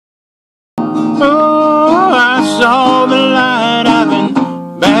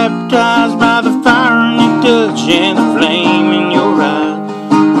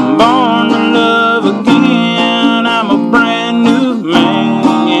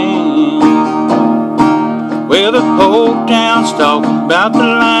town's talking about the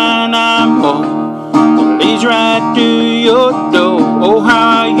line I'm on that leads right to your door. Oh,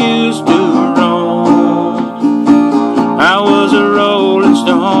 how I used to roam. I was a rolling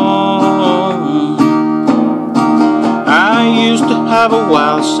stone. I used to have a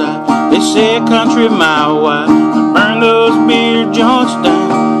wild side, they say a country mile wide. I burned those beer joints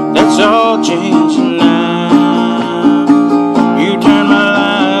down, that's all changed